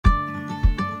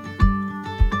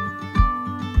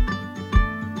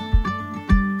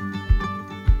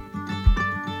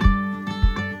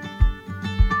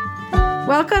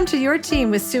Welcome to Your Teen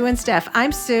with Sue and Steph.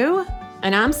 I'm Sue.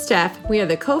 And I'm Steph. We are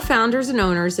the co-founders and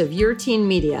owners of Your Teen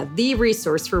Media, the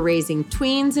resource for raising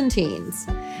tweens and teens.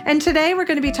 And today we're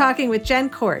going to be talking with Jen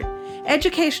Cort,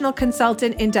 educational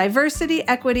consultant in diversity,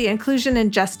 equity, inclusion,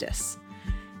 and justice.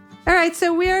 All right,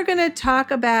 so we are going to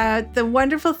talk about the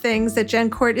wonderful things that Jen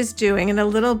Cort is doing in a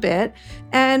little bit.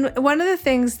 And one of the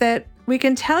things that we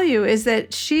can tell you is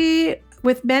that she,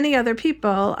 with many other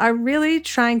people, are really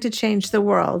trying to change the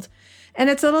world. And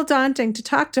it's a little daunting to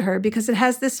talk to her because it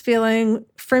has this feeling,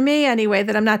 for me anyway,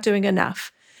 that I'm not doing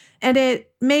enough. And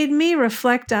it made me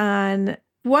reflect on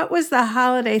what was the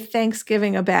holiday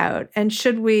Thanksgiving about? And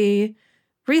should we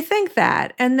rethink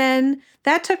that? And then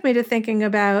that took me to thinking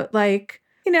about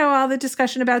all the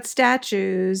discussion about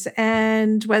statues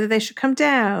and whether they should come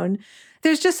down.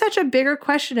 There's just such a bigger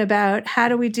question about how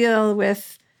do we deal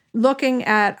with looking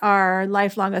at our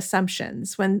lifelong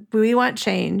assumptions when we want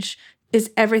change. Is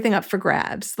everything up for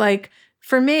grabs? Like,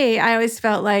 for me, I always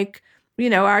felt like,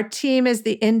 our team is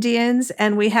the Indians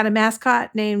and we had a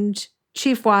mascot named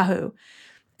Chief Wahoo.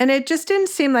 And it just didn't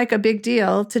seem like a big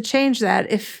deal to change that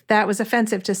if that was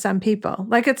offensive to some people.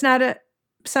 Like,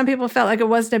 some people felt like it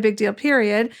wasn't a big deal,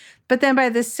 period. But then by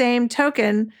the same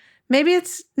token, maybe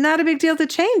it's not a big deal to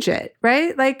change it,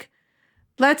 right? Like,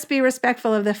 let's be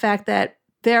respectful of the fact that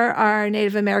there are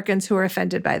Native Americans who are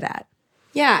offended by that.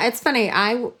 Yeah, it's funny.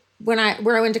 When I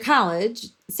went to college,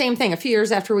 same thing. A few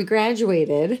years after we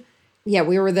graduated,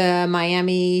 we were the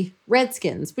Miami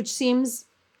Redskins, which seems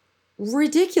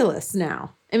ridiculous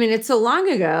now. I mean, it's so long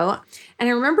ago. And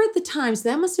I remember at the time, so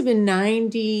that must have been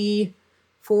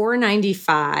 94,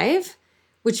 95,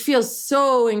 which feels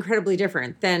so incredibly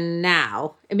different than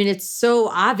now. I mean, it's so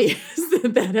obvious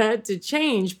that had to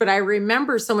change, but I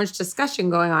remember so much discussion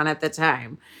going on at the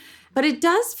time. But it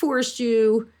does force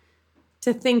you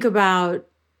to think about,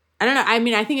 I don't know. I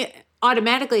mean, I think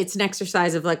automatically it's an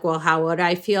exercise of like, well, how would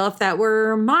I feel if that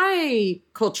were my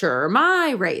culture,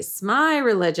 my race, my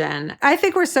religion? I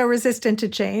think we're so resistant to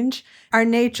change. Our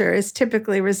nature is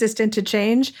typically resistant to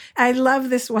change. I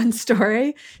love this one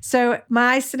story. So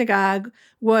my synagogue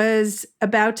was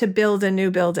about to build a new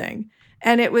building,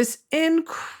 and it was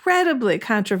incredibly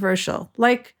controversial,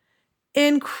 And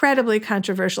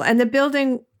the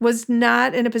building was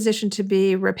not in a position to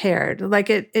be repaired. Like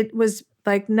it was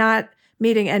not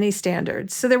meeting any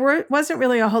standards. So there wasn't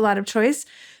really a whole lot of choice,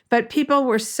 but people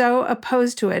were so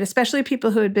opposed to it, especially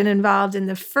people who had been involved in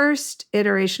the first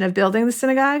iteration of building the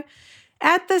synagogue.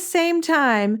 At the same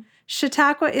time,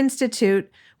 Chautauqua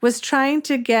Institute was trying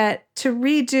to get to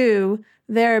redo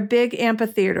their big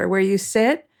amphitheater where you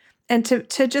sit and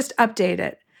to just update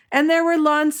it. And there were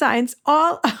lawn signs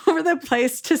all over the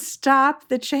place to stop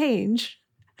the change.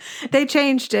 They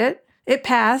changed it. It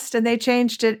passed and they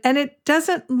changed it. And it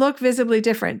doesn't look visibly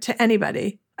different to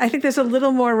anybody. I think there's a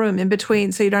little more room in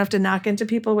between so you don't have to knock into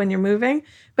people when you're moving.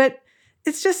 But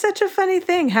it's just such a funny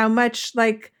thing how much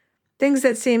things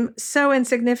that seem so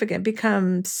insignificant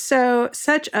become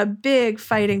such a big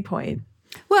fighting point.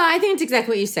 Well, I think it's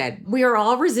exactly what you said. We are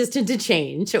all resistant to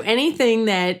change. So anything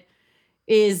that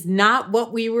is not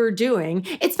what we were doing.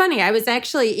 It's funny. I was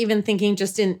actually even thinking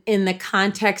just in the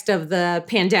context of the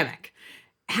pandemic,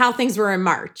 how things were in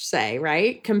March, say,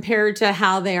 right? Compared to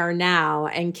how they are now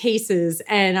and cases.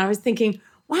 And I was thinking,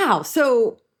 wow,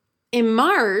 so in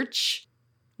March,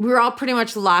 we were all pretty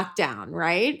much locked down,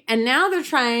 right? And now they're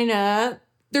trying to,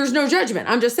 there's no judgment.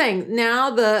 I'm just saying now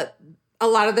a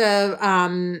lot of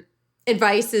the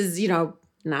advice is,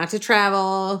 not to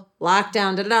travel,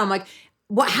 lockdown, I'm like,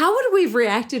 how would we have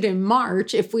reacted in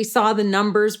March if we saw the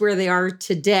numbers where they are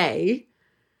today?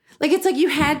 It's like you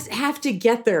have to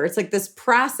get there. It's like this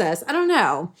process. I don't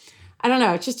know.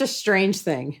 It's just a strange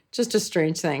thing.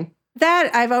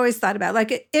 That I've always thought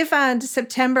about. If on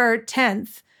September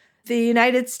 10th, the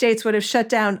United States would have shut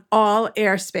down all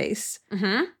airspace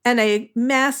and a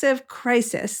massive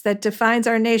crisis that defines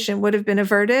our nation would have been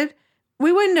averted,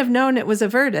 we wouldn't have known it was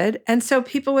averted. And so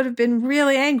people would have been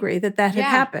really angry that had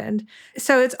happened.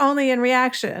 So it's only in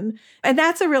reaction. And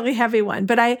that's a really heavy one.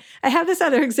 But I have this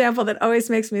other example that always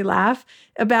makes me laugh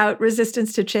about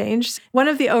resistance to change. One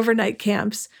of the overnight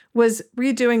camps was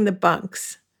redoing the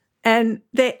bunks. And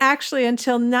they actually,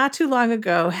 until not too long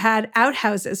ago, had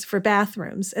outhouses for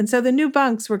bathrooms. And so the new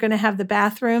bunks were going to have the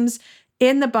bathrooms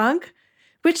in the bunk,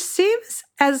 which seems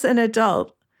as an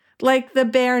adult like the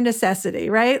bare necessity,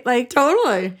 right?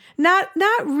 Totally. Not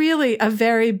really a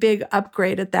very big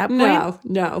upgrade at that point.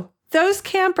 No. Those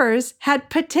campers had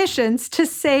petitions to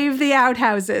save the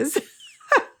outhouses.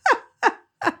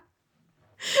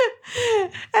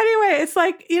 Anyway, It's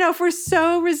like, if we're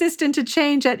so resistant to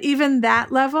change at even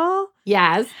that level,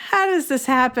 yes. How does this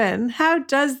happen? How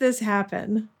does this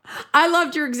happen? I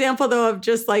loved your example though of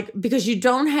just like, because you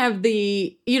don't have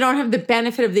the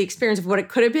benefit of the experience of what it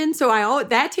could have been. So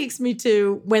that takes me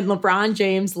to when LeBron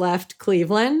James left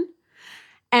Cleveland,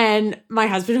 and my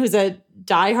husband, who's a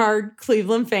diehard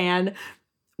Cleveland fan,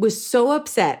 was so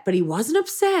upset, but he wasn't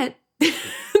upset that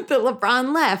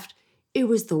LeBron left. It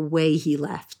was the way he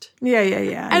left. Yeah.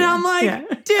 And I'm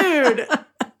like, dude,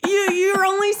 you're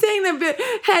only saying that,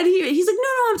 but he's like,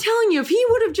 no, I'm telling you, if he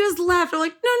would have just left, I'm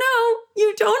like, no,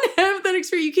 you don't have that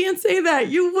experience. You can't say that.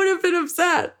 You would have been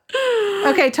upset.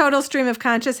 Okay, total stream of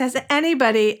conscious. Has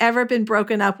anybody ever been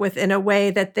broken up with in a way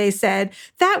that they said,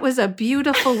 that was a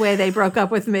beautiful way they broke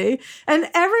up with me? And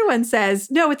everyone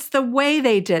says, no, it's the way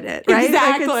they did it, right?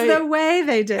 Exactly. Like, it's the way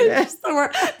they did it.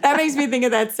 That makes me think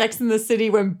of that Sex in the City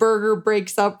when Berger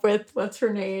breaks up with, what's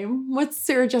her name? What's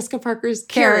Sarah Jessica Parker's?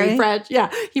 Carrie. French. Yeah,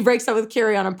 he breaks up with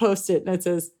Carrie on a Post-it and it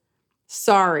says,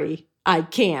 sorry, I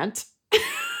can't.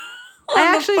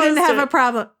 I actually didn't have a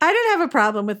problem. I didn't have a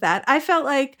problem with that. I felt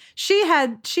like she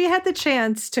had the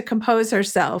chance to compose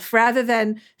herself rather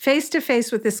than face to face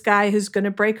with this guy who's going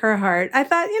to break her heart. I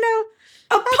thought,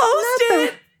 a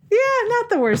Post-it. Not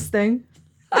the worst thing.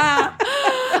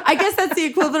 I guess that's the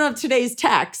equivalent of today's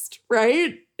text,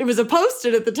 right? It was a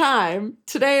Post-it at the time.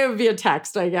 Today it would be a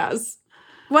text, I guess.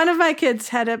 One of my kids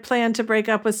had a plan to break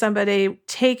up with somebody,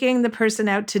 taking the person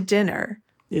out to dinner.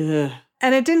 Yeah.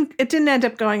 And it didn't end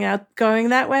up going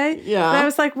that way. Yeah. But I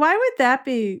was like, why would that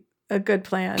be a good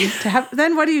plan to have?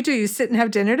 Then what do? You sit and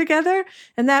have dinner together?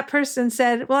 And that person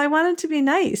said, well, I wanted to be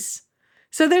nice.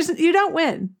 So you don't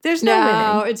win. There's no winning.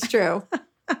 No, it's true.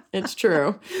 It's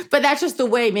true. But that's just the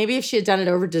way. Maybe if she had done it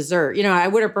over dessert, I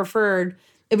would have preferred,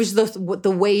 it was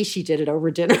the way she did it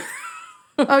over dinner.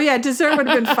 Oh, yeah, dessert would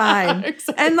have been fine.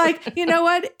 Exactly. And like, you know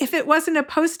what? If it wasn't a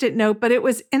Post-it note, but it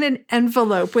was in an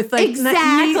envelope with like...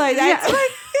 Exactly.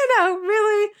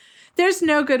 Really, there's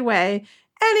no good way.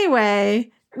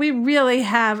 Anyway, we really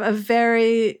have a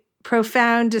very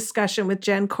profound discussion with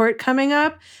Jen Cort coming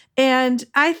up. And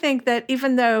I think that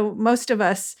even though most of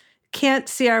us can't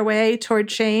see our way toward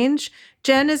change,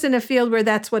 Jen is in a field where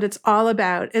that's what it's all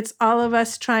about. It's all of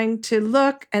us trying to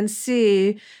look and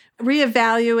see,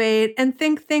 reevaluate, and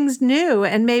think things new.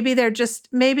 And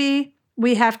maybe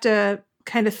we have to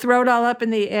kind of throw it all up in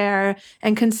the air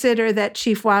and consider that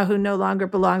Chief Wahoo no longer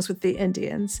belongs with the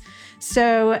Indians.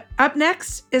 So up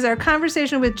next is our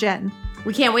conversation with Jen.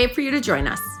 We can't wait for you to join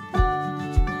us.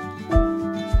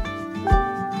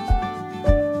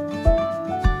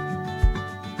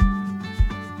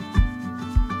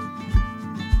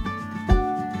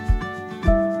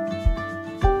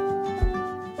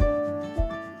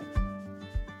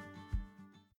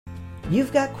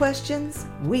 You've got questions,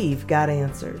 we've got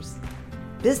answers.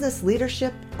 Business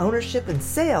leadership, ownership, and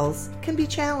sales can be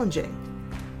challenging.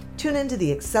 Tune into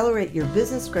the Accelerate Your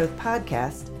Business Growth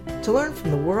podcast to learn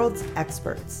from the world's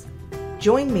experts.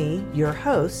 Join me, your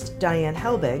host, Diane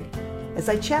Helbig, as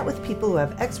I chat with people who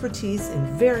have expertise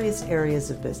in various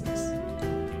areas of business.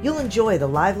 You'll enjoy the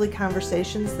lively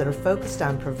conversations that are focused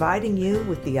on providing you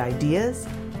with the ideas,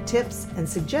 tips, and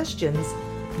suggestions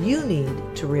you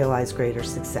need to realize greater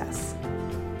success.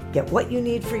 Get what you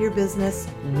need for your business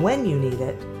when you need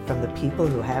it from the people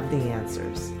who have the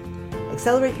answers.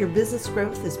 Accelerate Your Business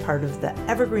Growth is part of the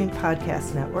Evergreen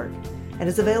Podcast Network and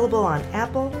is available on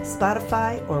Apple,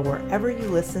 Spotify, or wherever you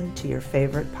listen to your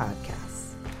favorite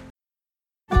podcasts.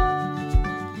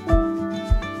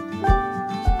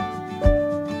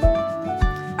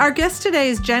 Our guest today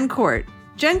is Jen Cort.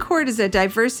 Jen Cort is a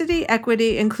diversity,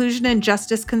 equity, inclusion, and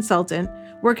justice consultant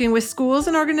working with schools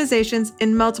and organizations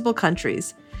in multiple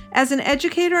countries. As an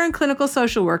educator and clinical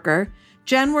social worker,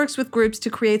 Jen works with groups to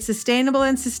create sustainable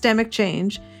and systemic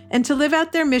change and to live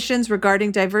out their missions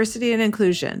regarding diversity and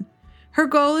inclusion. Her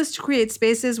goal is to create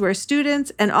spaces where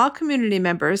students and all community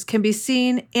members can be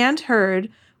seen and heard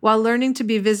while learning to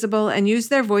be visible and use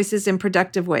their voices in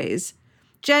productive ways.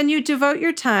 Jen, you devote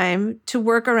your time to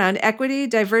work around equity,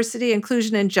 diversity,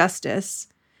 inclusion, and justice.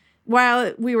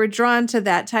 While we were drawn to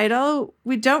that title,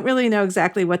 we don't really know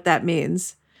exactly what that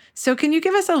means. So can you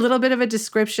give us a little bit of a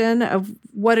description of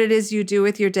what it is you do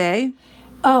with your day?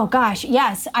 Oh, gosh,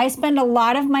 yes. I spend a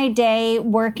lot of my day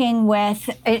working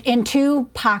in two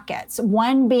pockets.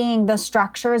 One being the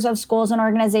structures of schools and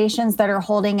organizations that are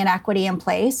holding inequity in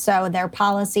place, so their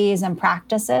policies and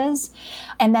practices.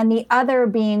 And then the other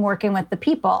being working with the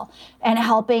people and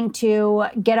helping to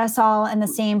get us all on the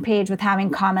same page with having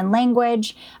common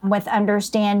language, with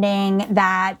understanding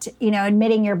that,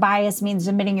 admitting your bias means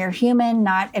admitting you're human,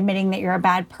 not admitting that you're a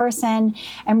bad person,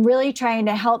 and really trying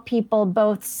to help people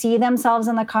both see themselves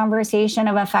in the conversation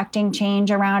of affecting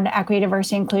change around equity,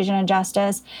 diversity, inclusion, and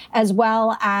justice, as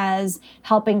well as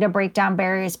helping to break down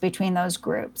barriers between those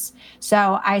groups.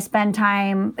 So I spend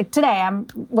time, like today, I'm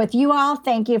with you all.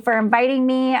 Thank you for inviting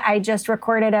me. I just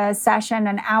recorded a session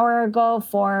an hour ago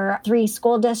for 3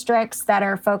 school districts that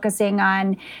are focusing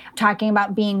on talking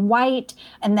about being white.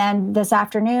 And then this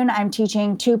afternoon, I'm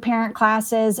teaching 2 parent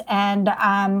classes, and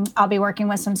I'll be working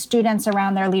with some students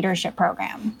around their leadership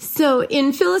program. So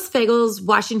in Phyllis Fagel's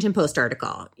Washington Post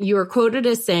article, you are quoted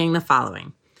as saying the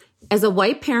following: "As a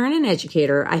white parent and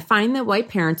educator, I find that white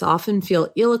parents often feel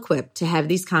ill-equipped to have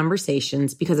these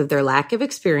conversations because of their lack of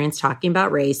experience talking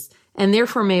about race and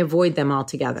therefore may avoid them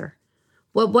altogether.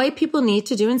 What white people need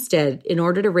to do instead in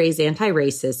order to raise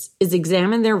anti-racists is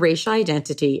examine their racial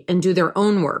identity and do their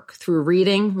own work through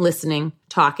reading, listening,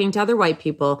 talking to other white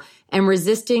people, and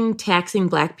resisting taxing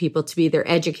Black people to be their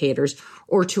educators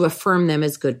or to affirm them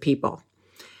as good people."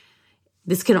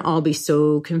 This can all be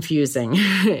so confusing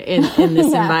in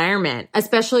this environment,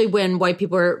 especially when white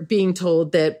people are being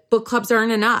told that book clubs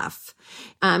aren't enough.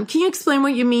 Can you explain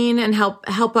what you mean and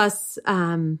help us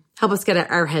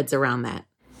get our heads around that?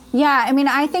 Yeah,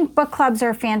 I think book clubs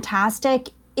are fantastic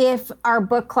if our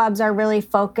book clubs are really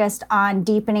focused on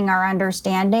deepening our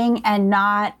understanding and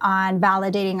not on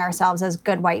validating ourselves as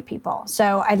good white people.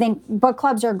 So I think book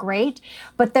clubs are great,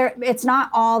 but it's not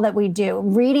all that we do.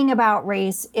 Reading about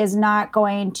race is not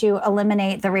going to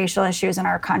eliminate the racial issues in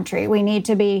our country. We need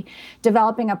to be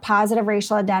developing a positive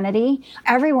racial identity.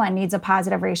 Everyone needs a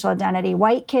positive racial identity.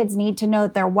 White kids need to know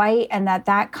that they're white and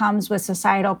that comes with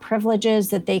societal privileges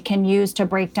that they can use to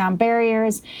break down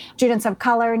barriers. Students of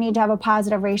color need to have a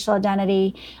positive racial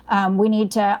identity. We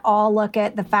need to all look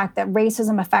at the fact that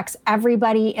racism affects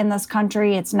everybody in this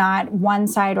country. It's not one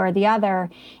side or the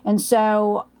other. And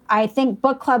so I think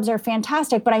book clubs are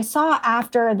fantastic, but I saw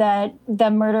after the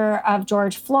murder of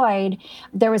George Floyd,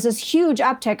 there was this huge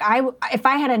uptick. If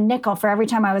I had a nickel for every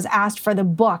time I was asked for the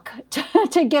book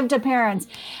to give to parents,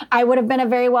 I would have been a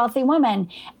very wealthy woman.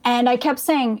 And I kept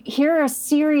saying, here are a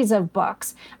series of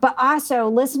books, but also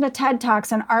listen to TED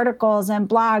Talks and articles and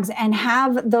blogs and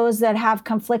have those that have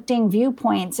conflicting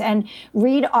viewpoints and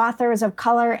read authors of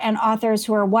color and authors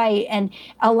who are white and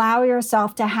allow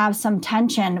yourself to have some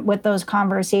tension with those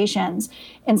conversations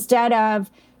instead of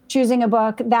choosing a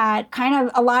book that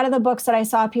a lot of the books that I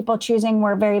saw people choosing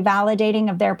were very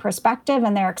validating of their perspective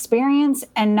and their experience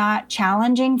and not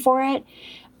challenging for it.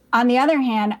 On the other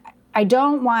hand, I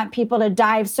don't want people to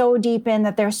dive so deep in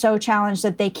that they're so challenged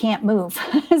that they can't move.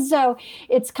 So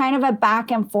it's kind of a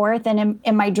back and forth. And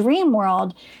in my dream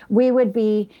world, we would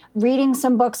be reading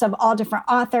some books of all different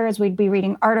authors. We'd be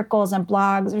reading articles and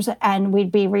blogs, and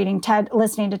we'd be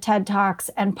listening to TED Talks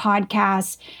and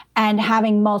podcasts and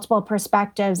having multiple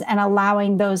perspectives and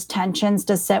allowing those tensions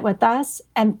to sit with us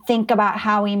and think about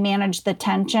how we manage the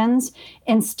tensions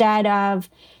instead of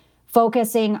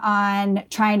focusing on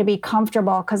trying to be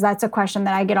comfortable, because that's a question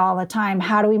that I get all the time.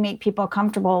 How do we make people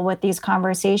comfortable with these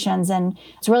conversations? And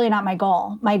it's really not my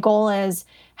goal. My goal is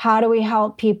how do we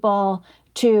help people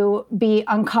to be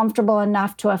uncomfortable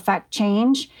enough to affect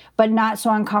change, but not so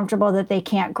uncomfortable that they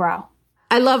can't grow.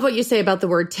 I love what you say about the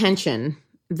word tension,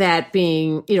 that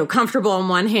being, comfortable on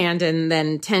one hand and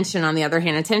then tension on the other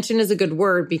hand. And tension is a good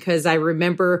word because I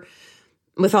remember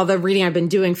with all the reading I've been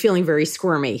doing, feeling very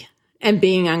squirmy and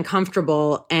being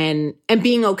uncomfortable and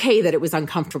being okay that it was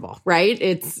uncomfortable, right?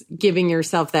 It's giving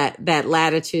yourself that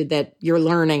latitude that you're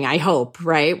learning, I hope,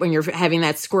 right? When you're having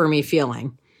that squirmy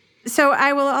feeling. So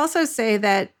I will also say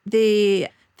that the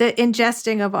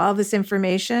ingesting of all this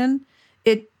information,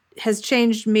 it has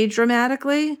changed me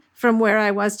dramatically from where I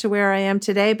was to where I am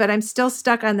today, but I'm still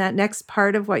stuck on that next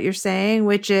part of what you're saying,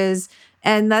 which is,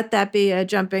 and let that be a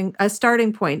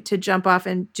starting point to jump off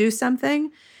and do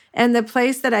something. And the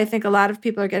place that I think a lot of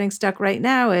people are getting stuck right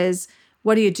now is,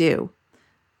 what do you do?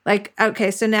 Like,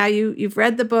 okay, so now you've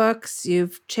read the books,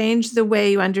 you've changed the way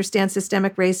you understand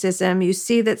systemic racism, you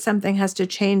see that something has to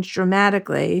change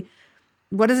dramatically.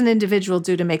 What does an individual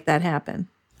do to make that happen?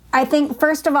 I think,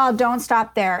 first of all, don't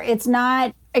stop there. It's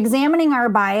not examining our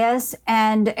bias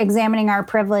and examining our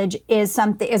privilege is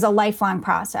a lifelong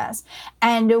process.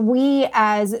 And we,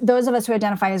 as those of us who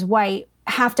identify as white,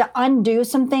 have to undo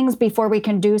some things before we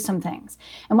can do some things.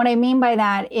 And what I mean by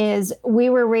that is we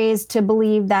were raised to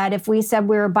believe that if we said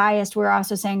we were biased, we were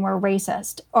also saying we're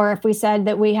racist. Or if we said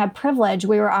that we had privilege,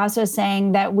 we were also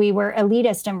saying that we were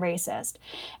elitist and racist.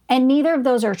 And neither of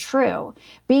those are true.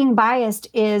 Being biased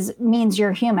means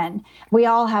you're human. We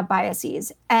all have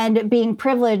biases. And being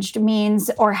privileged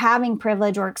means, or having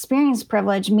privilege or experienced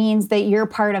privilege means that you're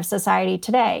part of society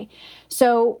today.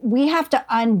 So we have to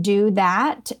undo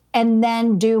that and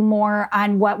then do more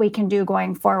on what we can do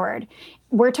going forward.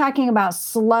 We're talking about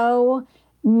slow,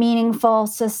 meaningful,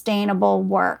 sustainable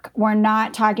work. We're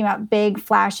not talking about big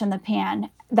flash in the pan.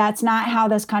 That's not how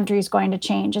this country is going to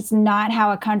change. It's not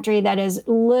how a country that is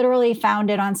literally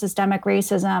founded on systemic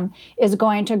racism is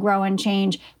going to grow and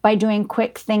change by doing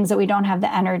quick things that we don't have the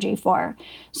energy for.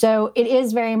 So it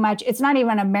is very much, it's not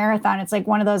even a marathon. It's like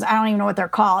one of those, I don't even know what they're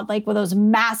called, like with those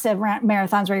massive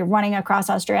marathons where you're running across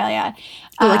Australia.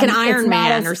 Like an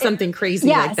Ironman or something crazy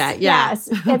like that. Yeah.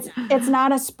 Yes, it's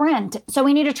not a sprint. So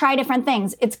we need to try different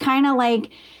things. It's kind of like,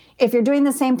 if you're doing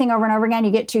the same thing over and over again,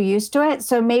 you get too used to it.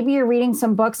 So maybe you're reading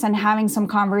some books and having some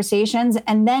conversations,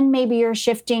 and then maybe you're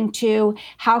shifting to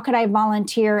how could I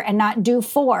volunteer and not do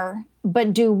for,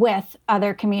 but do with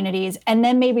other communities. And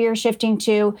then maybe you're shifting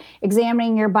to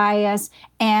examining your bias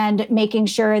and making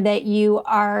sure that you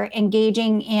are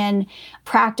engaging in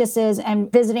practices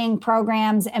and visiting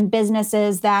programs and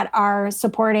businesses that are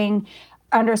supporting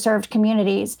underserved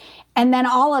communities. And then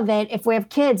all of it, if we have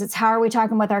kids, it's how are we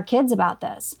talking with our kids about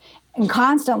this? And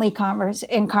constantly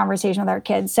in conversation with our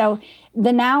kids. So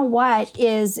the now what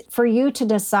is for you to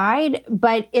decide,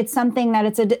 but it's something that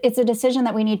it's a decision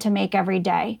that we need to make every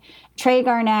day. Trey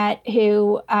Garnett,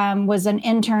 who was an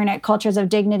intern at Cultures of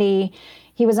Dignity,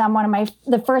 he was on one of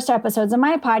the first episodes of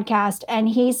my podcast, and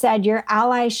he said, your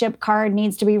allyship card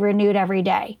needs to be renewed every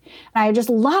day. And I just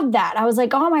loved that. I was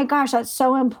like, oh my gosh, that's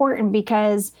so important,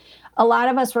 because a lot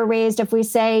of us were raised, if we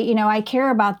say, I care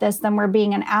about this, then we're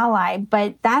being an ally,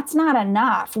 but that's not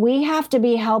enough. We have to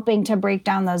be helping to break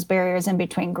down those barriers in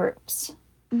between groups.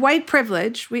 White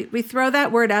privilege, we throw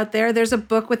that word out there. There's a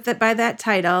book by that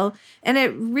title, and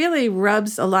it really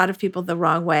rubs a lot of people the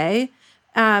wrong way.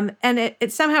 And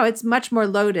it somehow it's much more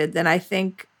loaded than I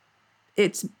think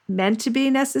it's meant to be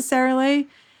necessarily.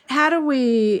 How do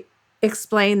we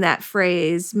explain that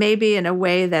phrase maybe in a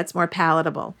way that's more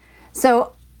palatable?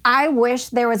 So I wish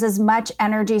there was as much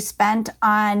energy spent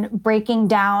on breaking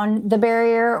down the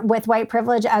barrier with white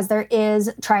privilege as there is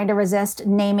trying to resist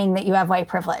naming that you have white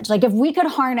privilege. Like if we could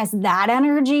harness that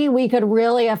energy, we could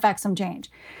really affect some change.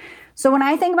 So when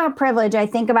I think about privilege, I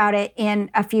think about it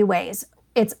in a few ways.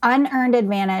 It's unearned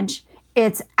advantage,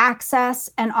 it's access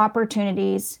and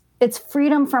opportunities, it's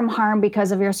freedom from harm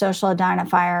because of your social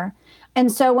identifier. And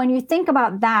so when you think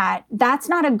about that, that's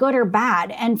not a good or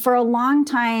bad. And for a long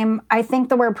time, I think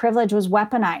the word privilege was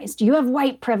weaponized. You have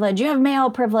white privilege, you have male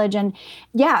privilege. And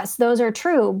yes, those are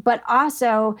true. But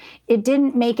also, it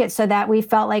didn't make it so that we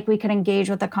felt like we could engage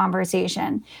with the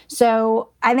conversation. So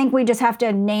I think we just have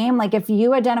to name, like if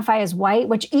you identify as white,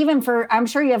 which even I'm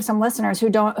sure you have some listeners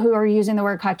who are using the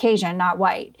word Caucasian, not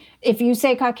white. If you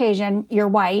say Caucasian, you're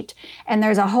white. And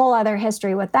there's a whole other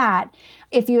history with that.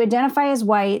 If you identify as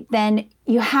white, then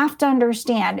you have to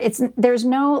understand there's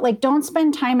no, like, don't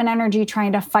spend time and energy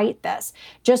trying to fight this.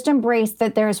 Just embrace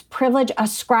that there's privilege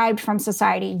ascribed from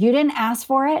society. You didn't ask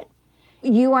for it.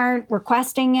 You aren't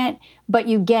requesting it, but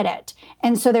you get it.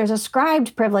 And so there's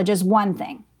ascribed privilege is one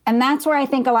thing. And that's where I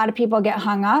think a lot of people get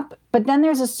hung up. But then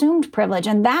there's assumed privilege,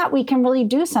 and that we can really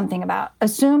do something about.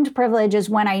 Assumed privilege is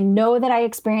when I know that I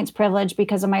experience privilege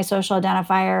because of my social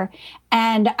identifier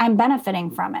and I'm benefiting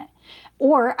from it.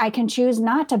 Or I can choose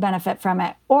not to benefit from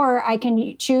it, or I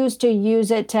can choose to use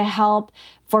it to help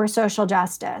for social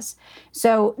justice.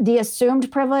 So the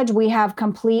assumed privilege, we have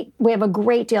a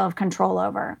great deal of control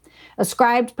over.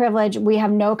 Ascribed privilege, we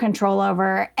have no control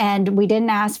over, and we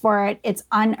didn't ask for it. It's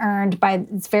unearned by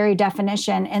its very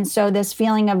definition. And so this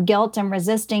feeling of guilt and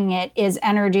resisting it is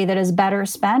energy that is better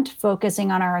spent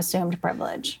focusing on our assumed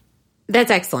privilege.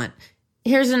 That's excellent.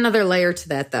 Here's another layer to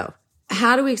that, though.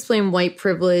 How do we explain white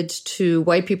privilege to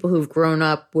white people who've grown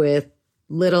up with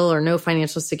little or no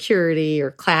financial security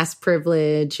or class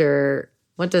privilege, or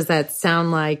what does that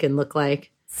sound like and look like?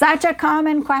 Such a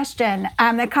common question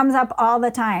that comes up all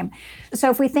the time. So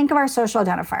if we think of our social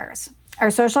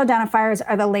identifiers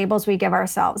are the labels we give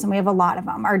ourselves, and we have a lot of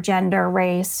them. Our gender,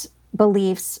 race,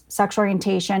 beliefs, sexual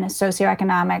orientation,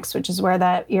 socioeconomics, which is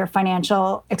where your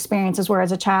financial experiences were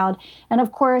as a child. And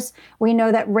of course, we know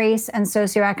that race and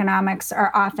socioeconomics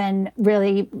are often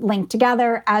really linked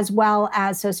together, as well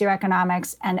as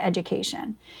socioeconomics and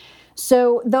education.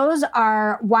 So those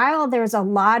are, while there's a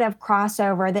lot of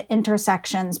crossover, the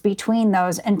intersections between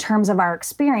those in terms of our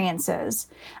experiences,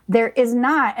 there is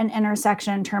not an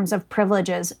intersection in terms of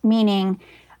privileges, meaning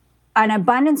an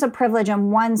abundance of privilege in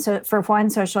for one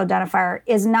social identifier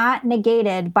is not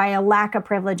negated by a lack of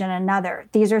privilege in another.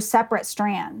 These are separate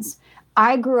strands.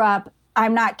 I grew up,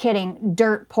 I'm not kidding,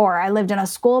 dirt poor. I lived in a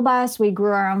school bus. We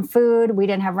grew our own food. We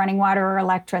didn't have running water or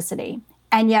electricity.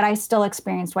 And yet I still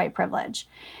experienced white privilege.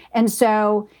 And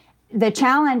so the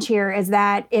challenge here is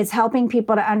that it's helping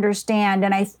people to understand,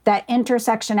 and that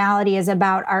intersectionality is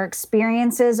about our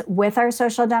experiences with our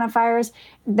social identifiers.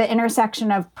 The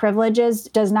intersection of privileges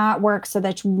does not work so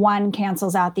that one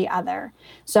cancels out the other.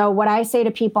 So what I say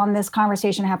to people, and this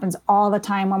conversation happens all the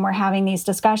time when we're having these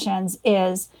discussions,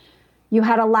 is you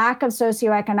had a lack of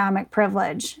socioeconomic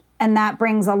privilege, and that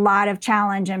brings a lot of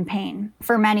challenge and pain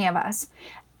for many of us.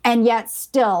 And yet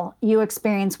still you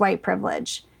experience white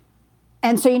privilege.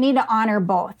 And so you need to honor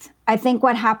both. I think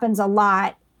what happens a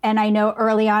lot, and I know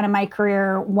early on in my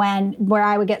career where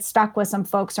I would get stuck with some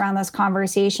folks around this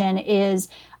conversation, is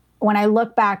when I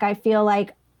look back, I feel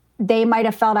like they might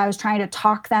have felt I was trying to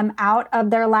talk them out of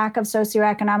their lack of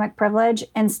socioeconomic privilege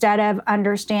instead of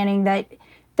understanding that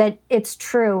it's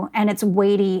true and it's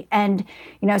weighty. And,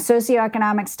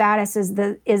 socioeconomic status is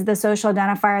the social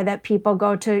identifier that people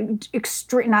go to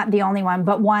not the only one,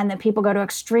 but one that people go to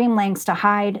extreme lengths to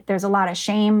hide. There's a lot of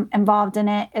shame involved in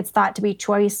it. It's thought to be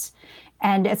choice,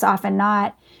 and it's often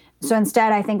not. So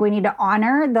instead, I think we need to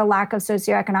honor the lack of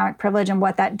socioeconomic privilege and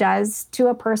what that does to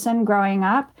a person growing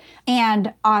up,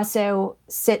 and also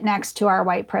sit next to our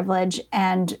white privilege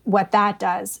and what that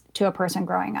does to a person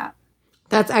growing up.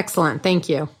 That's excellent. Thank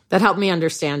you. That helped me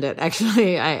understand it.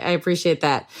 Actually, I appreciate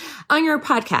that. On your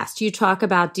podcast, you talk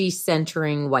about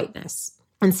decentering whiteness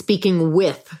and speaking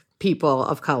with people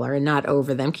of color and not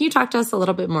over them. Can you talk to us a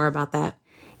little bit more about that?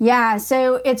 Yeah.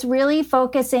 So it's really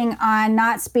focusing on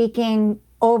not speaking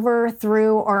over,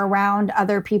 through, or around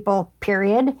other people,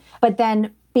 period. But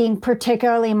then being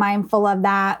particularly mindful of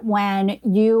that when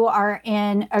you are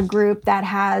in a group that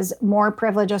has more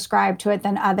privilege ascribed to it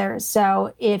than others.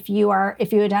 So if you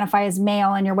identify as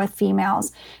male and you're with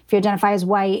females, if you identify as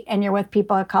white and you're with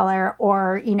people of color,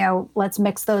 or, let's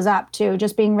mix those up too,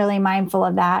 just being really mindful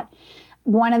of that.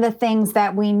 One of the things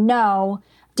that we know,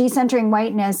 decentering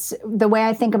whiteness, the way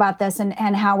I think about this and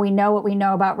how we know what we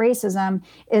know about racism,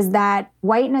 is that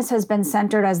whiteness has been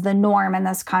centered as the norm in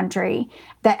this country.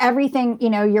 That everything,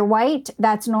 you're white,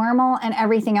 that's normal, and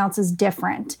everything else is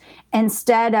different.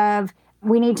 Instead of,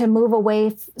 we need to move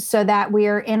away so that we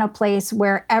are in a place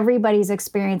where everybody's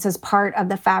experience is part of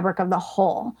the fabric of the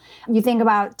whole. You think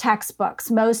about textbooks.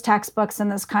 Most textbooks in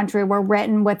this country were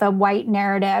written with a white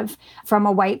narrative from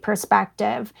a white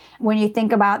perspective. When you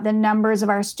think about the numbers of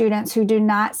our students who do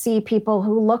not see people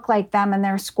who look like them in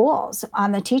their schools,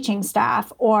 on the teaching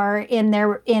staff, or in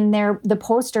the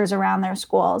posters around their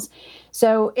schools.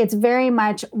 So it's very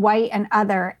much white and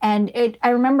other. And I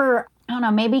remember,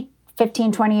 maybe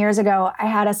 15, 20 years ago, I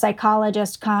had a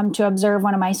psychologist come to observe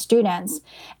one of my students,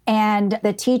 and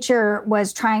the teacher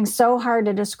was trying so hard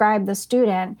to describe the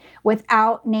student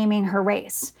without naming her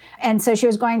race. And so she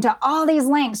was going to all these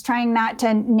lengths trying not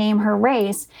to name her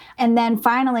race. And then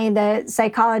finally, the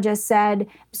psychologist said,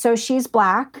 so she's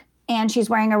Black and she's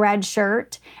wearing a red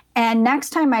shirt. And next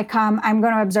time I come, I'm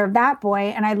going to observe that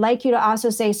boy. And I'd like you to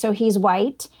also say, so he's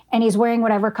white and he's wearing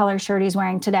whatever color shirt he's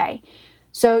wearing today.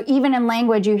 So even in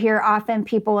language, you hear often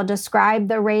people will describe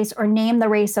the race or name the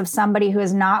race of somebody who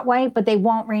is not white, but they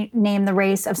won't name the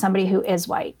race of somebody who is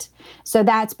white. So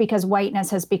that's because whiteness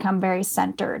has become very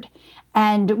centered.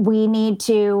 And we need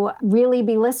to really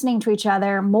be listening to each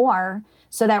other more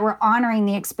so that we're honoring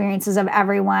the experiences of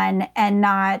everyone and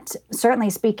not certainly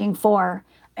speaking for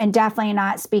and definitely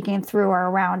not speaking through or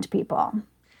around people.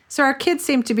 So our kids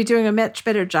seem to be doing a much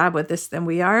better job with this than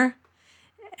we are.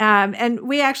 And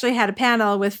we actually had a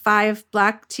panel with 5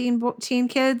 Black teen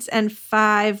kids and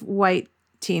 5 white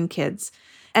teen kids.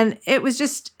 And it was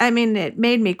just, it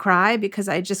made me cry because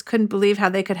I just couldn't believe how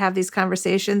they could have these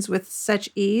conversations with such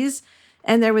ease.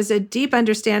 And there was a deep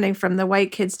understanding from the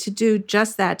white kids to do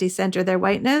just that, decenter their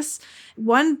whiteness.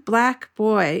 One Black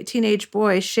boy, teenage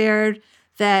boy, shared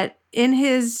that in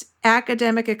his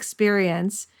academic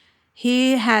experience,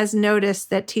 he has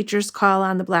noticed that teachers call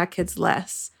on the Black kids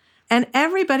less. And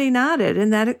everybody nodded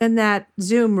in that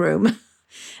Zoom room.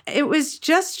 It was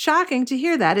just shocking to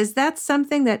hear that. Is that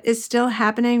something that is still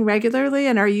happening regularly?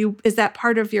 And is that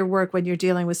part of your work when you're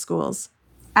dealing with schools?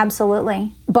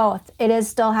 Absolutely. Both. It is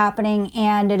still happening,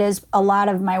 and it is a lot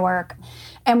of my work.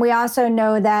 And we also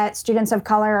know that students of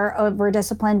color are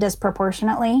over-disciplined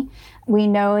disproportionately. We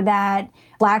know that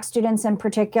Black students in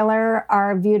particular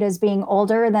are viewed as being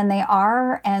older than they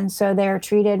are, and so they're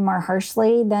treated more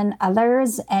harshly than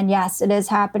others. And yes, it is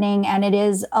happening, and it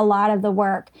is a lot of the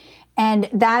work. And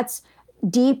that's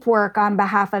deep work on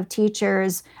behalf of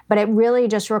teachers, but it really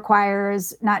just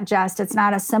requires it's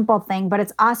not a simple thing, but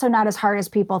it's also not as hard as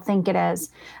people think it is.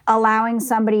 Allowing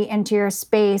somebody into your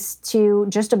space to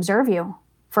just observe you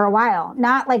for a while,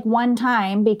 not like one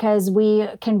time, because we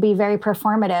can be very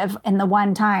performative in the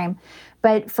one time,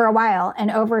 but for a while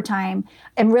and over time,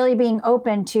 and really being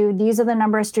open to, these are the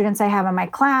number of students I have in my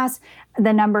class,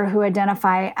 the number who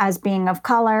identify as being of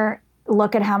color.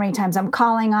 Look at how many times I'm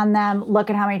calling on them. Look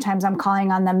at how many times I'm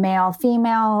calling on them male,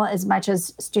 female, as much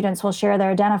as students will share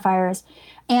their identifiers.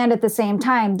 And at the same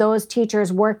time, those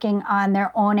teachers working on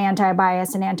their own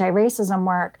anti-bias and anti-racism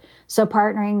work. So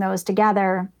partnering those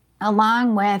together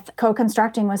along with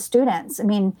co-constructing with students. I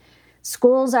mean,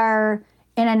 schools are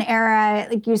in an era,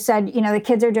 like you said, the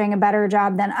kids are doing a better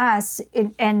job than us.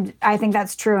 And I think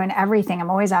that's true in everything. I'm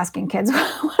always asking kids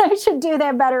what I should do. They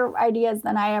have better ideas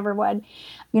than I ever would.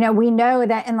 We know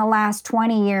that in the last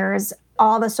 20 years,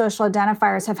 all the social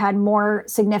identifiers have had more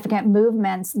significant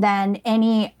movements than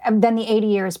the 80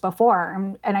 years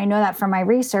before. And I know that from my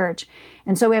research.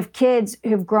 And so we have kids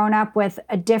who've grown up with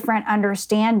a different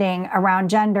understanding around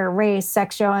gender, race,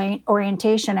 sexual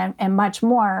orientation, and much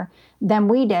more than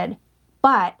we did.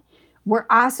 But we're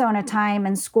also in a time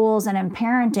in schools and in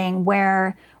parenting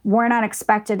where we're not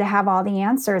expected to have all the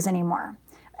answers anymore.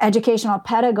 Educational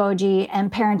pedagogy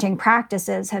and parenting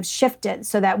practices have shifted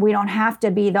so that we don't have to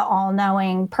be the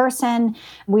all-knowing person.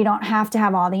 We don't have to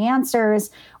have all the answers.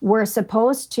 We're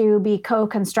supposed to be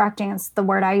co-constructing, it's the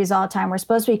word I use all the time, we're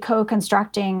supposed to be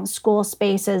co-constructing school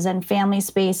spaces and family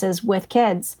spaces with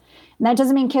kids. And that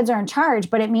doesn't mean kids are in charge,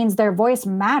 but it means their voice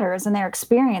matters and their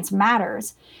experience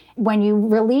matters. When you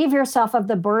relieve yourself of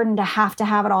the burden to have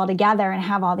it all together and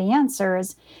have all the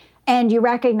answers, and you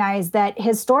recognize that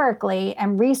historically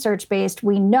and research-based,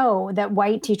 we know that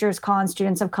white teachers call on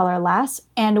students of color less,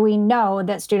 and we know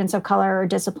that students of color are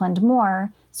disciplined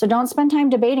more. So don't spend time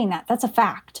debating that. That's a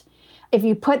fact. If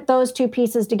you put those two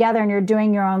pieces together and you're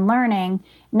doing your own learning,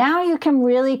 now you can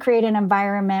really create an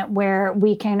environment where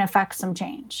we can affect some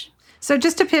change. So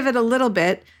just to pivot a little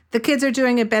bit, the kids are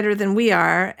doing it better than we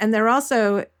are, and they're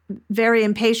also very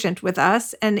impatient with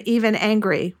us and even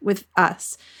angry with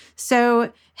us.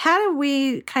 So how do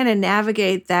we kind of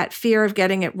navigate that fear of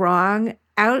getting it wrong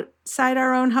outside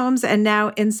our own homes and now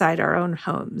inside our own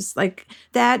homes? Like,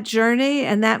 that journey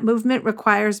and that movement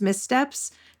requires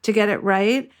missteps to get it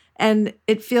right. And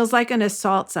it feels like an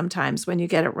assault sometimes when you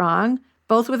get it wrong,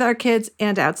 both with our kids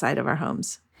and outside of our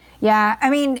homes. Yeah, I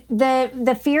mean,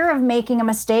 the fear of making a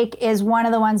mistake is one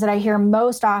of the ones that I hear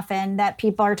most often, that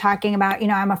people are talking about,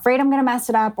 I'm afraid I'm going to mess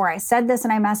it up, or I said this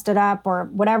and I messed it up, or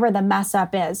whatever the mess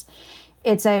up is.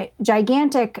 It's a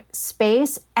gigantic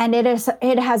space, and it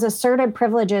has asserted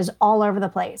privileges all over the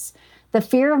place. The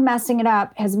fear of messing it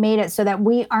up has made it so that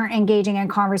we aren't engaging in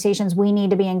conversations we need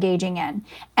to be engaging in.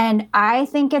 And I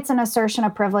think it's an assertion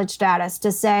of privilege status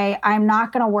to say, I'm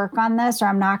not going to work on this, or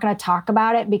I'm not going to talk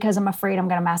about it because I'm afraid I'm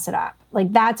going to mess it up.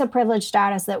 Like, that's a privilege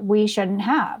status that we shouldn't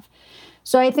have.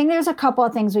 So I think there's a couple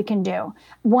of things we can do.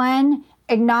 One,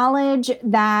 acknowledge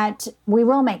that we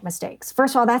will make mistakes.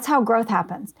 First of all, that's how growth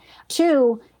happens.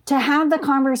 Two, to have the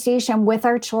conversation with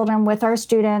our children, with our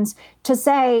students, to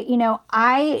say,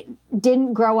 I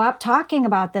didn't grow up talking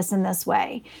about this in this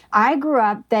way. I grew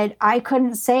up that I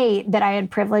couldn't say that I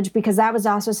had privilege, because that was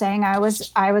also saying I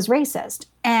was racist.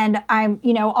 And I'm,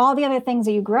 all the other things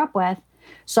that you grew up with.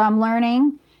 So I'm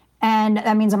learning, and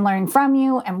that means I'm learning from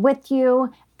you and with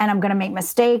you, and I'm going to make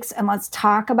mistakes. And let's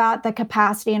talk about the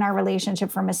capacity in our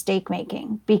relationship for mistake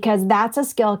making, because that's a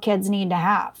skill kids need to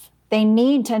have. They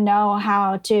need to know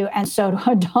how to, and so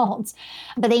do adults,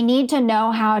 but they need to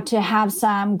know how to have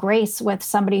some grace with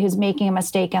somebody who's making a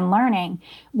mistake and learning.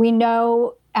 We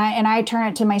know, and I turn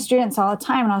it to my students all the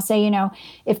time, and I'll say,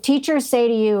 if teachers say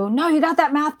to you, no, you got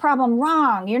that math problem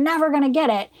wrong, you're never going to get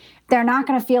it, they're not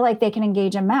going to feel like they can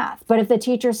engage in math. But if the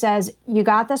teacher says, you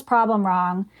got this problem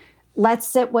wrong, let's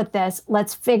sit with this,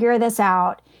 let's figure this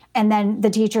out. And then the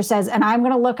teacher says, and I'm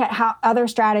going to look at how other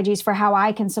strategies for how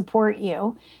I can support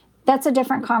you. That's a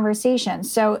different conversation.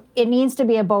 So it needs to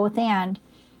be a both and.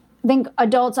 I think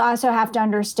adults also have to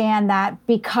understand that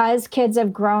because kids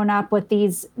have grown up with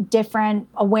these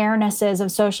different awarenesses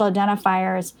of social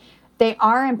identifiers, they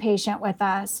are impatient with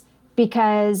us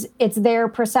because it's their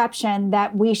perception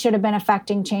that we should have been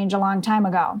affecting change a long time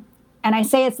ago. And I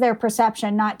say it's their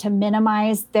perception, not to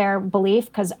minimize their belief,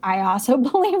 because I also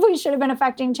believe we should have been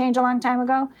affecting change a long time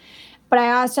ago. But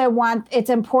I also it's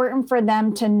important for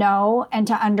them to know and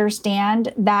to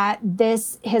understand that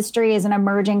this history is an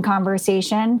emerging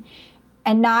conversation,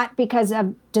 and not because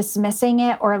of dismissing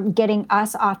it or getting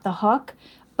us off the hook,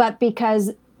 but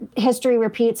because history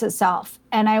repeats itself.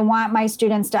 And I want my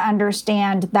students to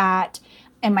understand that,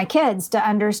 and my kids to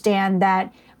understand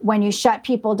that when you shut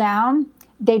people down,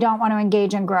 they don't want to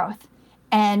engage in growth.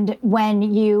 And when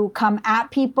you come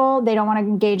at people, they don't want to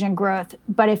engage in growth.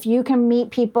 But if you can meet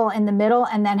people in the middle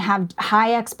and then have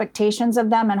high expectations of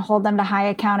them and hold them to high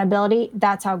accountability,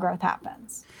 that's how growth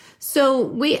happens.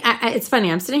 So it's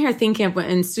funny. I'm sitting here thinking of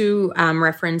when Sue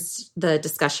referenced the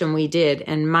discussion we did,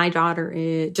 and my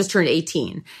daughter just turned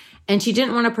 18, and she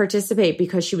didn't want to participate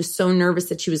because she was so nervous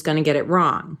that she was going to get it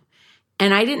wrong.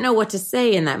 And I didn't know what to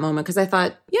say in that moment, because I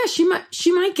thought, yeah,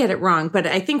 she might get it wrong. But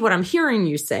I think what I'm hearing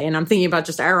you say, and I'm thinking about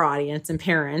just our audience and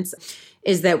parents,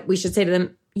 is that we should say to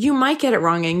them, you might get it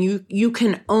wrong, and you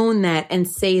can own that and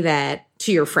say that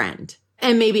to your friend.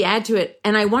 And maybe add to it,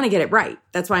 and I want to get it right.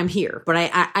 That's why I'm here.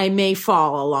 But I may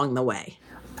fall along the way.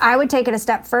 I would take it a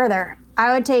step further.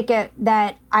 I would take it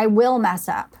that I will mess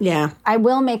up. Yeah. I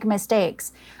will make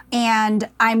mistakes. And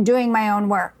I'm doing my own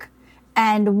work.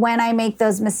 And when I make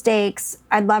those mistakes,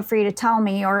 I'd love for you to tell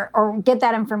me or get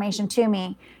that information to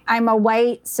me. I'm a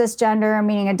white, cisgender,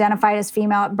 meaning identified as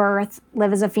female at birth,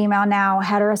 live as a female now,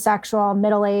 heterosexual,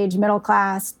 middle-aged,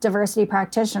 middle-class, diversity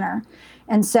practitioner.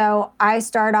 And so I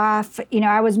start off,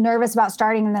 I was nervous about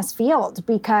starting in this field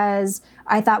because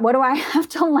I thought, what do I have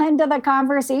to lend to the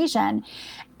conversation?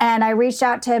 And I reached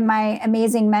out to my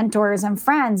amazing mentors and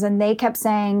friends, and they kept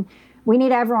saying, we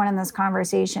need everyone in this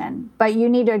conversation, but you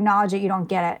need to acknowledge that you don't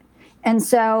get it. And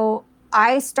so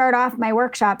I start off my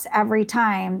workshops every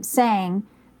time saying,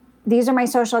 these are my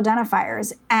social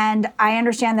identifiers, and I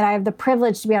understand that I have the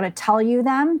privilege to be able to tell you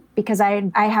them because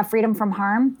I have freedom from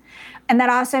harm. And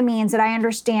that also means that I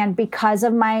understand, because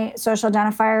of my social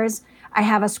identifiers, I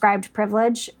have ascribed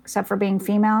privilege, except for being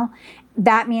female.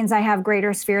 That means I have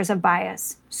greater spheres of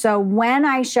bias. So when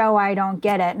I show I don't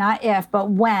get it, not if,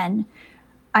 but when,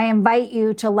 I invite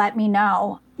you to let me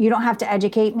know. You don't have to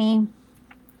educate me.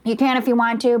 You can if you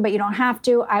want to, but you don't have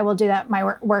to. I will do that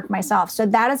my work myself. So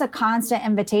that is a constant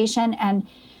invitation. And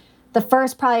the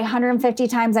first probably 150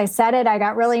 times I said it, I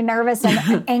got really nervous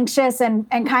and anxious and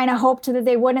kind of hoped that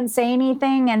they wouldn't say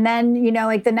anything. And then,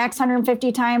 the next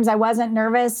 150 times I wasn't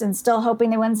nervous and still hoping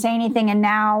they wouldn't say anything. And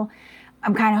now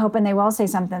I'm kind of hoping they will say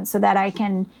something so that I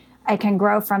can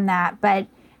grow from that. But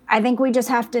I think we just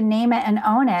have to name it and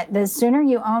own it. The sooner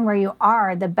you own where you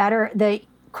are, the better, the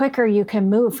quicker you can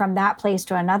move from that place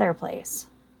to another place.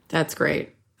 That's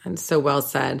great. And so well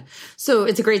said. So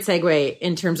it's a great segue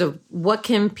in terms of what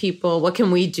can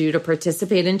we do to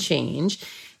participate in change?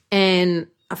 And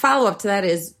a follow-up to that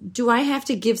is, do I have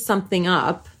to give something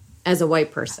up as a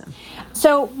white person?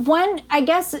 So I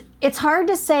guess it's hard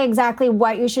to say exactly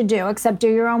what you should do, except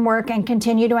do your own work and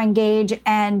continue to engage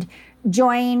and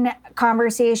join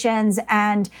conversations,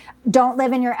 and don't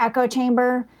live in your echo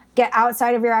chamber. Get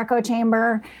outside of your echo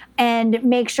chamber and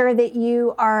make sure that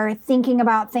you are thinking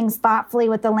about things thoughtfully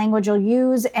with the language you'll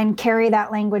use, and carry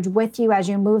that language with you as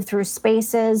you move through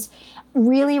spaces.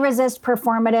 Really resist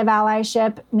performative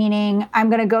allyship, meaning I'm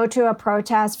going to go to a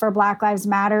protest for Black Lives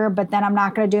Matter, but then I'm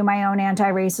not going to do my own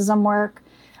anti-racism work.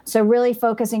 So really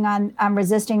focusing on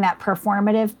resisting that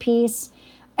performative piece.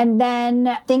 And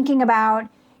then thinking about,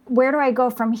 where do I go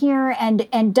from here?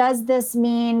 And does this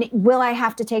mean, will I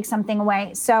have to take something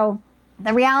away? So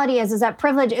the reality is that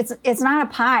privilege, it's not a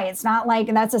pie. It's not like,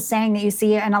 and that's a saying that you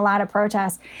see in a lot of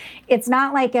protests. It's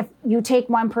not like if you take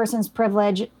one person's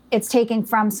privilege, it's taking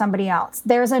from somebody else.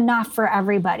 There's enough for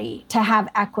everybody to have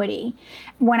equity.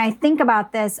 When I think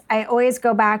about this, I always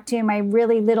go back to my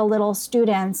really little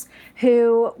students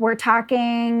who were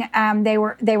talking, they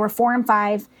were 4 and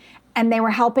 5, and they were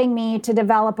helping me to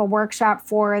develop a workshop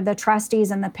for the trustees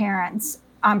and the parents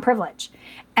on privilege.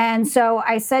 And so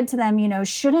I said to them,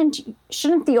 shouldn't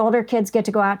the older kids get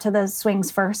to go out to the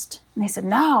swings first? And they said,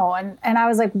 no. And I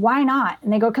was like, why not?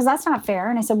 And they go, because that's not fair.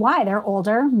 And I said, why? They're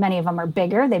older. Many of them are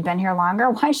bigger. They've been here longer.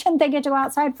 Why shouldn't they get to go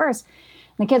outside first?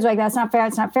 And the kids were like, that's not fair.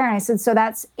 It's not fair. And I said, so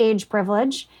that's age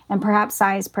privilege and perhaps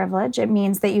size privilege. It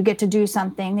means that you get to do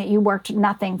something that you worked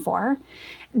nothing for.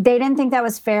 They didn't think that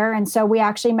was fair. And so we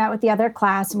actually met with the other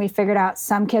class, and we figured out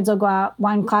some kids will go out,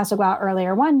 one class will go out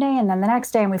earlier one day and then the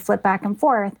next day, and we flip back and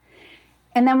forth.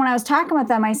 And then when I was talking with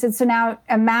them, I said, so now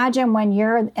imagine when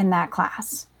you're in that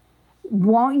class,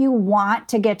 won't you want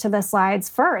to get to the slides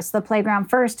first, the playground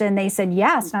first? And they said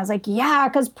yes. And I was like, yeah,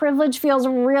 because privilege feels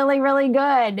really, really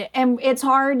good. And it's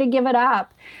hard to give it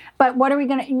up. But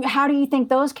how do you think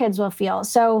those kids will feel?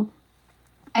 So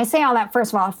I say all that,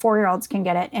 first of all, 4-year-olds can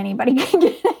get it. Anybody can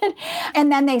get it.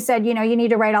 And then they said, you need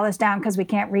to write all this down because we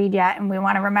can't read yet and we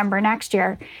want to remember next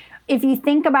year. If you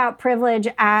think about privilege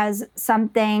as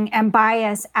something and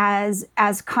bias as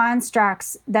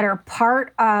constructs that are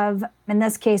part of, in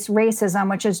this case, racism,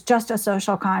 which is just a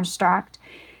social construct,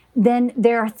 then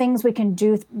there are things we can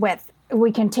do with,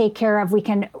 we can take care of, we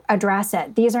can address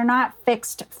it. These are not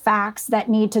fixed facts that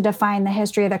need to define the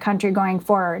history of the country going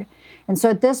forward. And so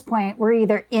at this point, we're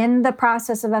either in the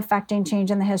process of affecting change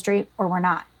in the history or we're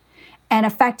not. And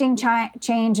affecting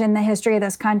change in the history of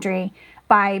this country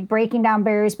by breaking down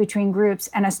barriers between groups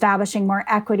and establishing more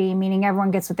equity, meaning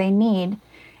everyone gets what they need,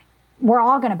 we're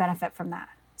all going to benefit from that.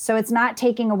 So it's not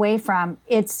taking away from,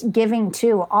 it's giving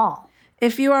to all.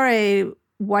 If you are a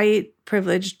white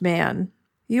privileged man,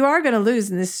 you are going to lose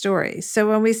in this story. So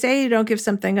when we say you don't give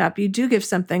something up, you do give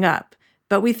something up.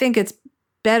 But we think it's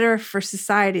better for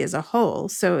society as a whole,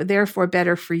 so therefore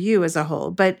better for you as a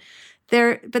whole. But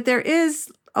there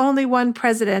is only one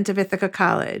president of Ithaca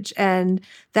College, and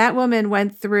that woman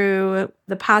went through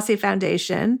the Posse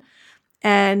Foundation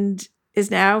and is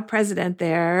now president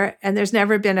there, and there's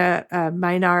never been a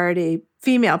minority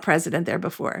female president there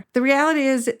before. The reality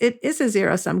is it is a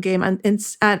zero-sum game on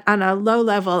a low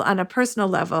level, on a personal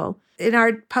level. In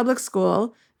our public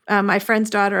school, my friend's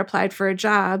daughter applied for a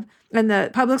job, and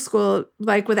the public school,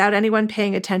 like without anyone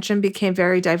paying attention, became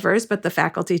very diverse, but the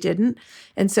faculty didn't.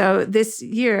 And so this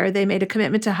year, they made a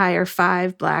commitment to hire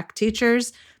 5 Black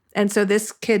teachers. And so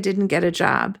this kid didn't get a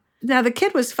job. Now, the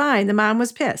kid was fine. The mom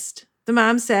was pissed. The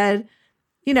mom said,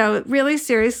 really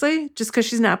seriously, just because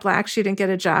she's not Black, she didn't get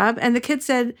a job. And the kid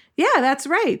said, yeah, that's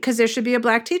right, because there should be a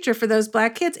Black teacher for those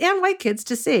Black kids and white kids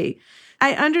to see.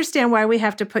 I understand why we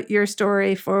have to put your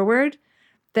story forward,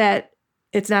 that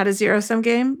it's not a zero-sum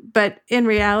game, but in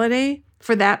reality,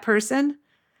 for that person,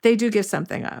 they do give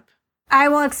something up. I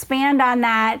will expand on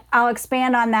that. I'll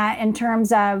expand on that in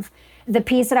terms of the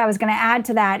piece that I was going to add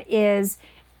to that is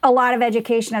a lot of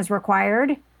education is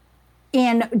required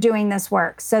in doing this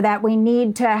work, so that we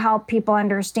need to help people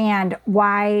understand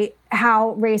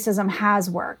how racism has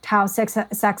worked, how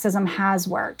sexism has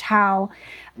worked, how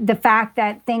the fact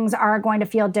that things are going to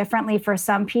feel differently for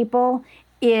some people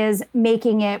is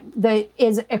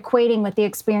equating with the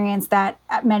experience that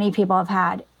many people have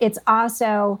had. It's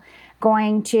also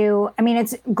going to,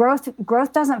 it's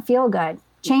growth doesn't feel good.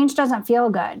 Change doesn't feel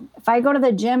good. If I go to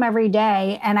the gym every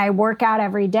day and I work out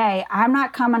every day, I'm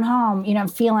not coming home,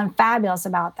 feeling fabulous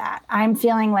about that. I'm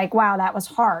feeling like, wow, that was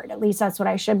hard. At least that's what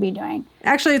I should be doing.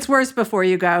 Actually, it's worse before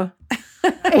you go.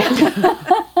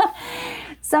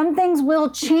 Some things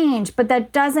will change, but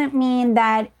that doesn't mean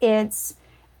that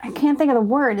I can't think of the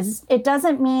word. It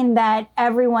doesn't mean that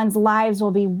everyone's lives will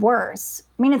be worse.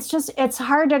 It's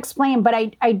hard to explain, but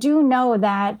I do know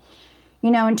that,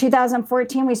 in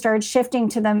 2014, we started shifting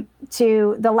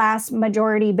to the last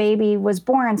majority baby was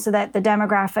born so that the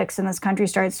demographics in this country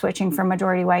started switching from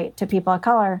majority white to people of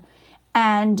color.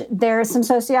 And there are some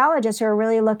sociologists who are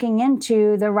really looking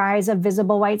into the rise of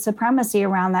visible white supremacy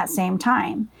around that same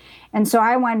time. And so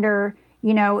I wonder,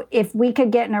 if we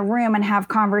could get in a room and have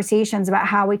conversations about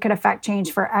how we could affect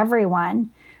change for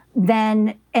everyone,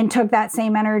 and took that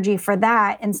same energy for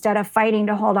that instead of fighting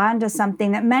to hold on to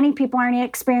something that many people aren't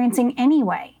experiencing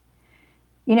anyway.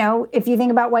 If you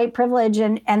think about white privilege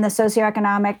and the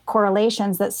socioeconomic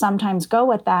correlations that sometimes go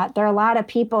with that, there are a lot of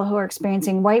people who are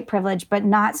experiencing white privilege, but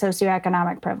not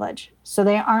socioeconomic privilege. So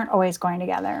they aren't always going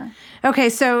together. Okay,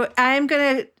 so I'm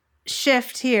going to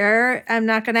shift here. I'm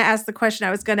not going to ask the question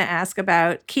I was going to ask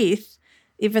about Keith,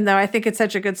 even though I think it's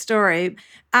such a good story.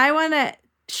 I want to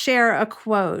share a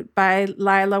quote by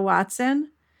Lila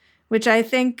Watson, which I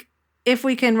think if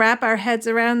we can wrap our heads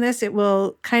around this, it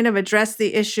will kind of address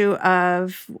the issue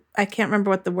of, I can't remember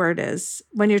what the word is,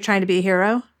 when you're trying to be a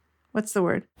hero. What's the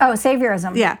word? Oh,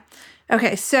 saviorism. Yeah.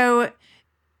 Okay. So,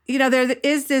 there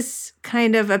is this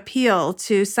kind of appeal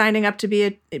to signing up to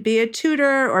be a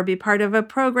tutor or be part of a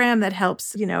program that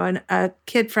helps, a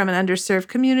kid from an underserved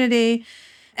community.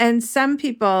 And some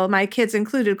people, my kids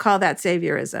included, call that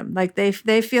saviorism. Like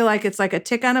they feel like it's like a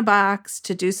tick on a box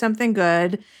to do something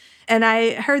good. And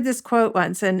I heard this quote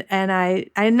once, and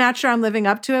I'm not sure I'm living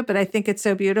up to it, but I think it's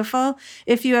so beautiful.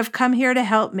 If you have come here to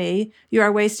help me, you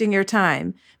are wasting your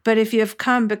time. But if you have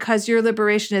come because your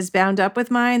liberation is bound up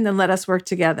with mine, then let us work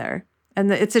together.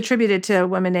 And it's attributed to a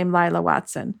woman named Lila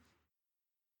Watson.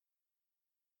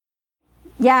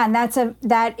 Yeah, and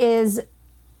that is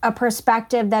a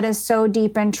perspective that is so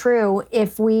deep and true.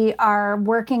 If we are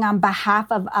working on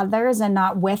behalf of others and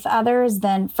not with others,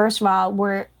 then first of all,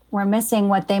 we're missing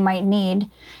what they might need,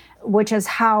 which is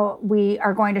how we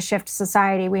are going to shift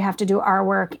society. We have to do our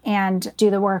work and do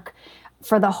the work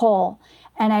for the whole.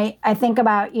 And I think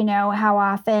about, how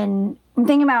often, I'm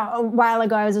thinking about a while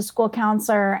ago, I was a school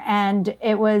counselor and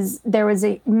there was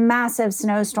a massive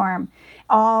snowstorm.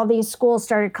 All these schools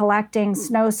started collecting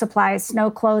snow supplies, snow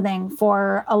clothing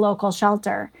for a local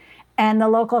shelter. And the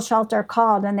local shelter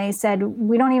called and they said,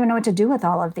 we don't even know what to do with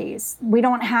all of these. We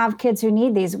don't have kids who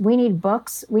need these. We need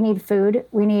books, we need food,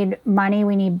 we need money,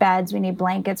 we need beds, we need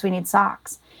blankets, we need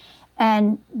socks.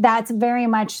 And that's very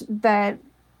much the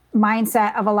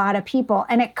mindset of a lot of people.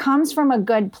 And it comes from a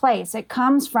good place. It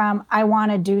comes from, I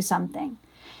want to do something.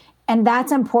 And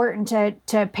that's important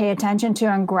to pay attention to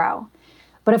and grow.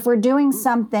 But if we're doing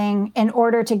something in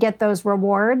order to get those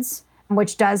rewards,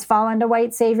 which does fall into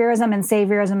white saviorism and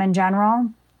saviorism in general,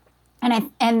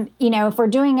 and if we're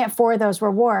doing it for those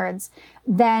rewards,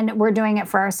 then we're doing it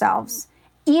for ourselves.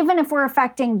 Even if we're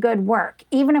affecting good work,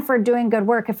 even if we're doing good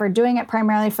work, if we're doing it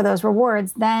primarily for those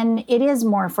rewards, then it is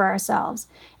more for ourselves.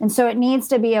 And so it needs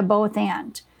to be a both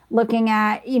and. Looking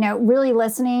at, really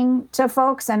listening to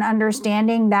folks and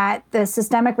understanding that the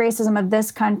systemic racism of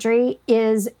this country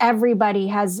is everybody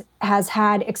has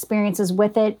had experiences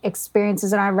with it,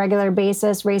 experiences on a regular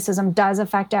basis. Racism does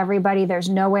affect everybody. There's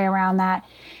no way around that.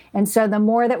 And so the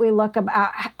more that we look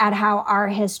at how our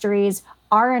histories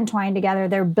are entwined together,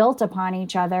 they're built upon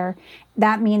each other.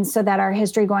 That means so that our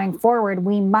history going forward,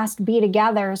 we must be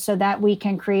together so that we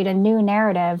can create a new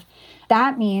narrative.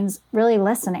 That means really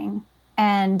listening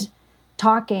and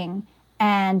talking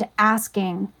and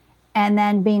asking and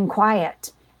then being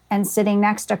quiet and sitting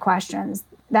next to questions.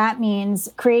 That means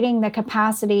creating the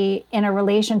capacity in a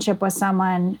relationship with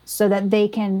someone so that they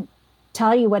can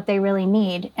tell you what they really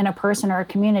need in a person or a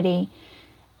community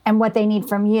and what they need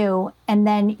from you. And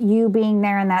then you being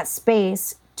there in that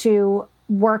space to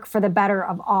work for the better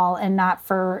of all and not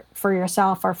for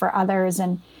yourself or for others.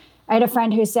 And I had a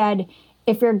friend who said,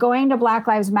 if you're going to Black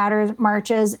Lives Matter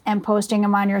marches and posting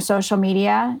them on your social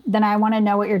media, then I want to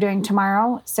know what you're doing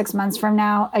tomorrow, 6 months from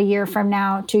now, a year from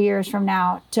now, 2 years from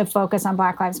now, to focus on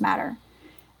Black Lives Matter.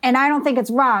 And I don't think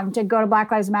it's wrong to go to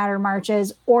Black Lives Matter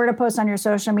marches or to post on your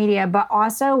social media, but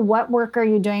also what work are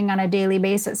you doing on a daily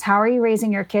basis? How are you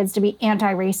raising your kids to be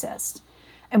anti-racist?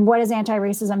 And what does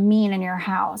anti-racism mean in your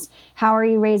house? How are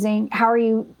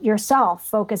you yourself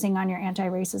focusing on your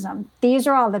anti-racism? These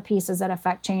are all the pieces that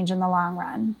affect change in the long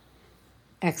run.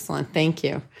 Excellent. Thank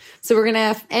you. So we're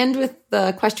going to end with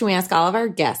the question we ask all of our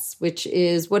guests, which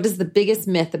is, what is the biggest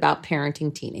myth about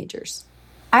parenting teenagers?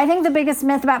 I think the biggest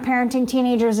myth about parenting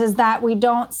teenagers is that we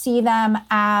don't see them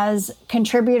as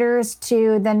contributors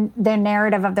to the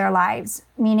narrative of their lives,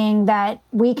 meaning that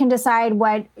we can decide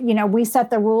we set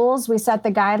the rules, we set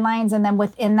the guidelines, and then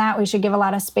within that, we should give a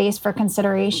lot of space for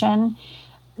consideration.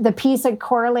 The piece that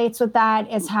correlates with that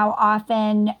is how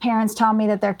often parents tell me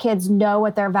that their kids know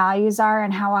what their values are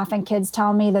and how often kids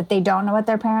tell me that they don't know what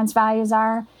their parents' values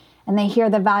are. And they hear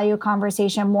the value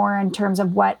conversation more in terms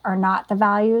of what are not the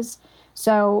values.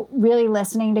 So really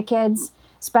listening to kids,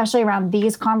 especially around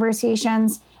these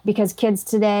conversations, because kids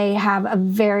today have a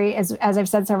very, as I've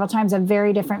said several times, a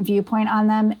very different viewpoint on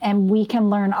them, and we can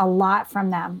learn a lot from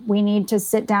them. We need to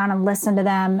sit down and listen to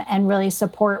them and really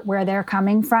support where they're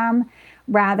coming from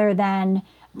rather than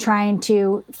trying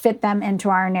to fit them into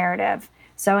our narrative.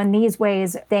 So in these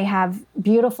ways, they have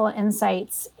beautiful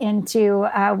insights into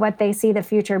what they see the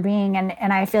future being,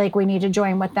 and I feel like we need to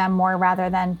join with them more rather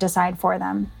than decide for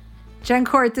them. Jen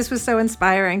Cort, this was so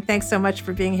inspiring. Thanks so much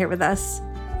for being here with us.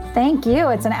 Thank you.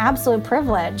 It's an absolute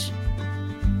privilege.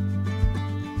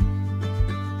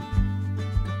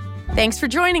 Thanks for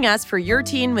joining us for Your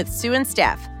Teen with Sue and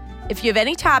Steph. If you have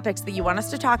any topics that you want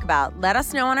us to talk about, let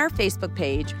us know on our Facebook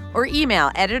page or email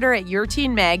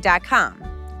editor@yourteenmag.com.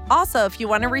 Also, if you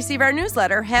want to receive our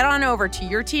newsletter, head on over to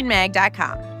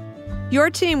yourteenmag.com.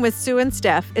 Your Teen with Sue and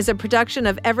Steph is a production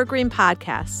of Evergreen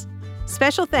Podcasts.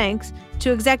 Special thanks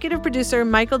to executive producer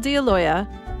Michael D'Aloia,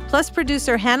 plus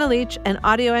producer Hannah Leach and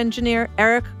audio engineer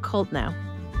Eric Koltnow.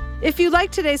 If you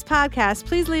like today's podcast,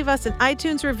 please leave us an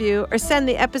iTunes review or send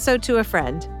the episode to a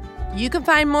friend. You can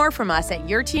find more from us at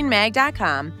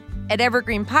yourteenmag.com, at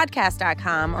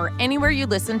evergreenpodcast.com, or anywhere you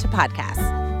listen to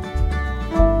podcasts.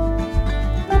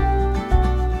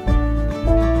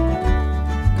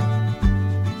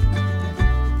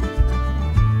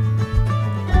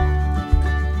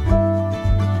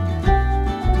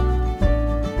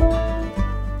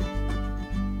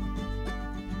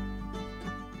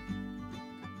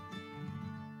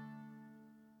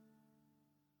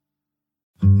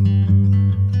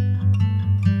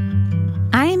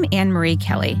 Marie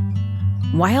Kelly.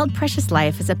 Wild Precious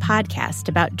Life is a podcast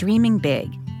about dreaming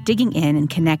big, digging in and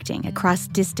connecting across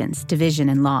distance, division,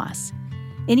 and loss.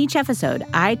 In each episode,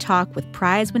 I talk with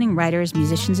prize-winning writers,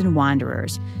 musicians, and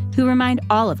wanderers who remind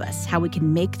all of us how we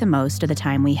can make the most of the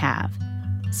time we have.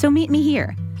 So meet me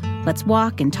here. Let's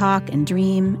walk and talk and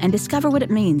dream and discover what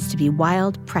it means to be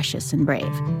wild, precious, and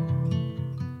brave.